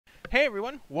Hey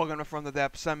everyone, welcome to From the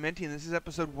Depths. I'm Minty, and this is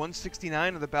episode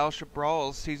 169 of the Battleship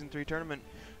Brawl Season 3 tournament.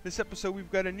 This episode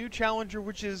we've got a new challenger,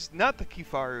 which is not the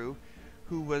Kifaru,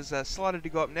 who was slotted to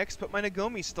go up next, but my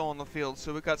Nagomi's still on the field,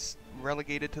 so it got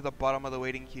relegated to the bottom of the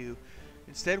waiting queue.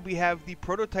 Instead, we have the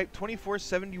prototype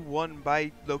 2471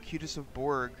 by Locutus of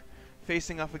Borg,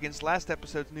 facing off against last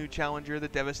episode's new challenger, the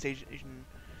Devastation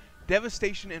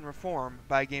in Reform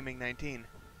by Gaming 19.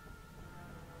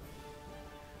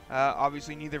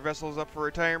 Obviously neither vessel is up for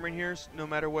retirement here, no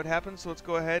matter what happens, so let's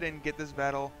go ahead and get this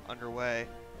battle underway.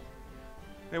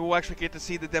 Maybe we'll actually get to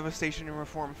see the Devastation and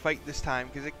Reform fight this time,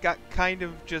 because it got kind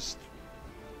of just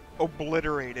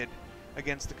obliterated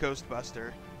against the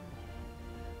Coastbuster.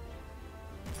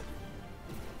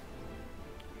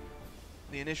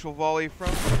 The initial volley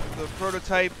from the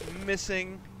prototype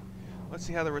missing. Let's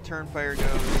see how the return fire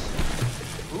goes.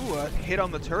 Ooh, a hit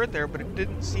on the turret there, but it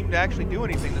didn't seem to actually do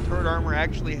anything. The turret armor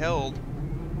actually held.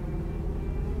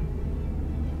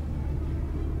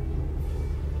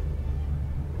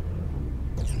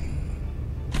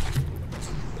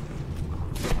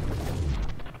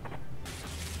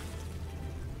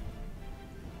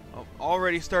 Oh,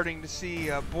 already starting to see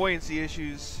buoyancy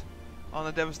issues on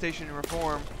the Devastation and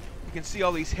Reform. You can see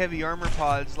all these heavy armor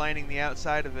pods lining the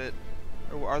outside of it.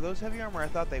 Or are those heavy armor? I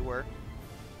thought they were.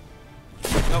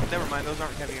 Nope, never mind. Those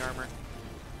aren't heavy armor.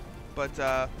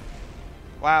 But,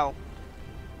 wow.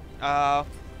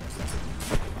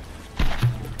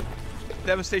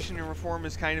 Devastation and Reform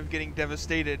is kind of getting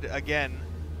devastated again.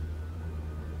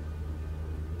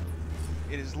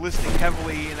 It is listing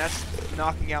heavily, and that's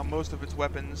knocking out most of its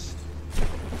weapons.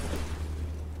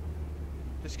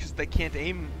 Just because they can't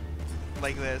aim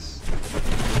like this.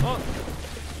 Oh.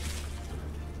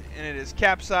 And it is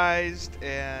capsized,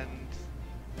 and...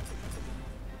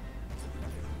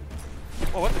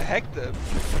 oh, what the heck? The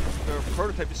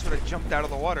prototype just sort of jumped out of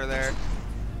the water there.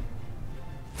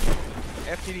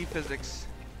 FTD physics.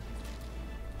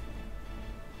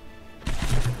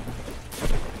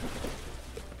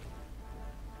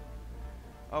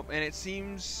 Oh, and it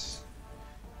seems...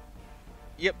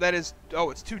 yep, that is... oh,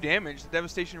 it's 2 damage. The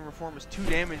Devastation and Reform is 2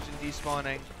 damage in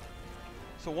despawning.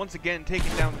 So once again,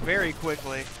 taken down very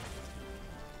quickly.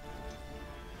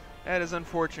 That is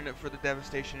unfortunate for the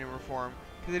Devastation and Reform.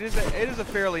 Because it is a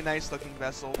fairly nice looking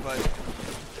vessel, but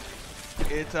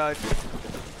it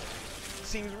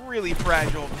seems really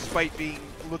fragile despite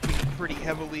looking pretty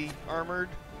heavily armored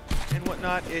and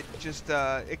whatnot. It just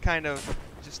it kind of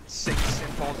just sinks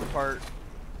and falls apart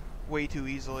way too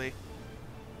easily.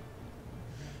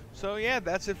 So yeah,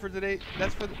 that's it for today.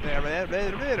 That's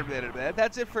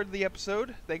it for the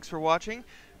episode. Thanks for watching.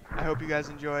 I hope you guys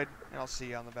enjoyed, and I'll see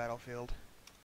you on the battlefield.